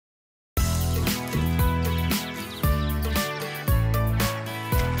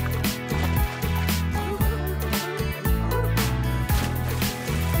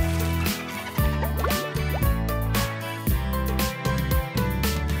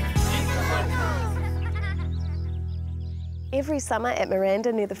Every summer at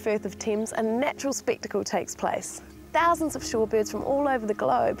Miranda near the Firth of Thames, a natural spectacle takes place. Thousands of shorebirds from all over the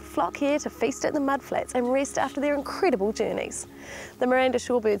globe flock here to feast at the mudflats and rest after their incredible journeys. The Miranda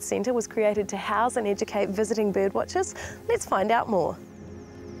Shorebirds Centre was created to house and educate visiting birdwatchers. Let's find out more.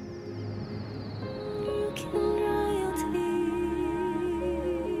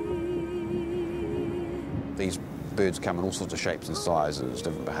 These birds come in all sorts of shapes and sizes,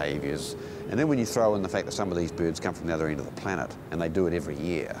 different behaviours, and then when you throw in the fact that some of these birds come from the other end of the planet, and they do it every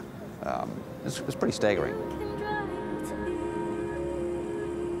year, it's pretty staggering.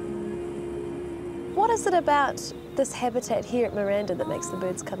 What is it about this habitat here at Miranda that makes the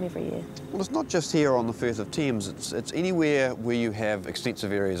birds come every year? Well, it's not just here on the Firth of Thames, it's anywhere where you have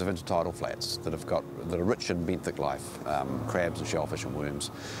extensive areas of intertidal flats that are rich in benthic life, crabs and shellfish and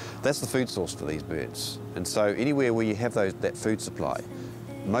worms. That's the food source for these birds. And so anywhere where you have that food supply,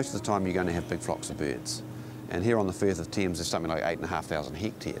 most of the time you're going to have big flocks of birds. And here on the Firth of Thames there's something like 8,500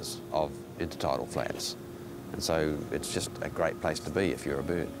 hectares of intertidal flats. And so it's just a great place to be if you're a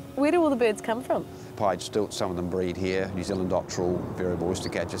bird. Where do all the birds come from? Pied stilt, some of them breed here, New Zealand dotterel, variable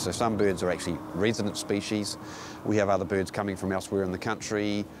oystercatcher. So some birds are actually resident species. We have other birds coming from elsewhere in the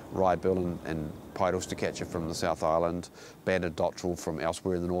country, wrybill and pied oystercatcher from the South Island, banded dotterel from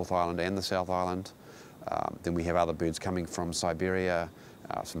elsewhere in the North Island and the South Island. Then we have other birds coming from Siberia,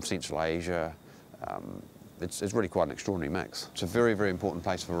 from Central Asia. It's really quite an extraordinary mix. It's a very, very important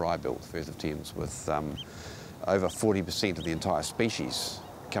place for wrybill, the Firth of Thames, with over 40% of the entire species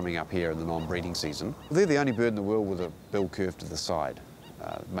coming up here in the non-breeding season. They're the only bird in the world with a bill curved to the side.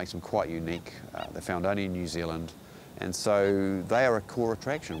 It makes them quite unique. They're found only in New Zealand, and so they are a core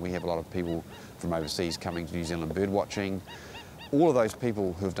attraction. We have a lot of people from overseas coming to New Zealand bird watching. All of those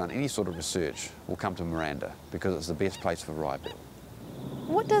people who have done any sort of research will come to Miranda because it's the best place for wrybill.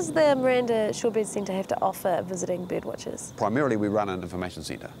 What does the Miranda Shorebirds Centre have to offer visiting birdwatchers? Primarily we run an information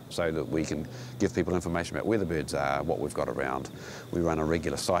centre so that we can give people information about where the birds are, what we've got around. We run a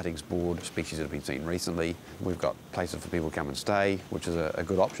regular sightings board, species that have been seen recently. We've got places for people to come and stay, which is a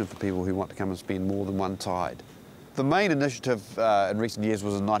good option for people who want to come and spend more than one tide. The main initiative in recent years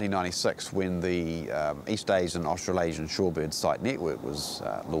was in 1996 when the East Asian Australasian Shorebird Site Network was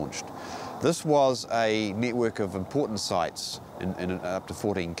launched. This was a network of important sites in up to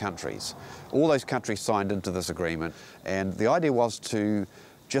 14 countries. All those countries signed into this agreement, and the idea was to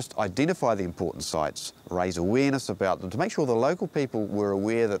just identify the important sites, raise awareness about them, to make sure the local people were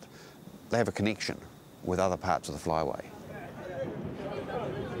aware that they have a connection with other parts of the flyway.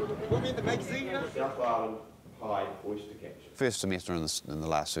 First semester and the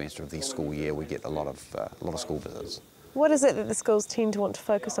last semester of the school year, we get a lot of school visits. What is it that the schools tend to want to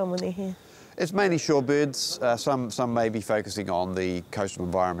focus on when they're here? It's mainly shorebirds. Some may be focusing on the coastal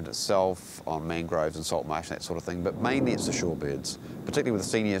environment itself, on mangroves and salt marsh, that sort of thing, but mainly it's the shorebirds, particularly with the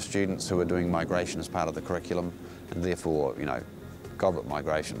senior students who are doing migration as part of the curriculum, and therefore, you know, goblet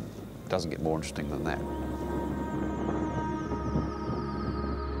migration doesn't get more interesting than that.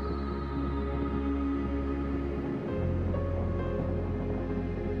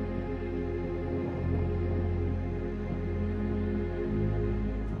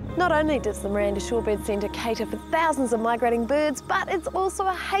 Not only does the Miranda Shorebirds Centre cater for thousands of migrating birds, but it's also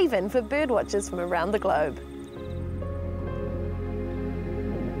a haven for birdwatchers from around the globe.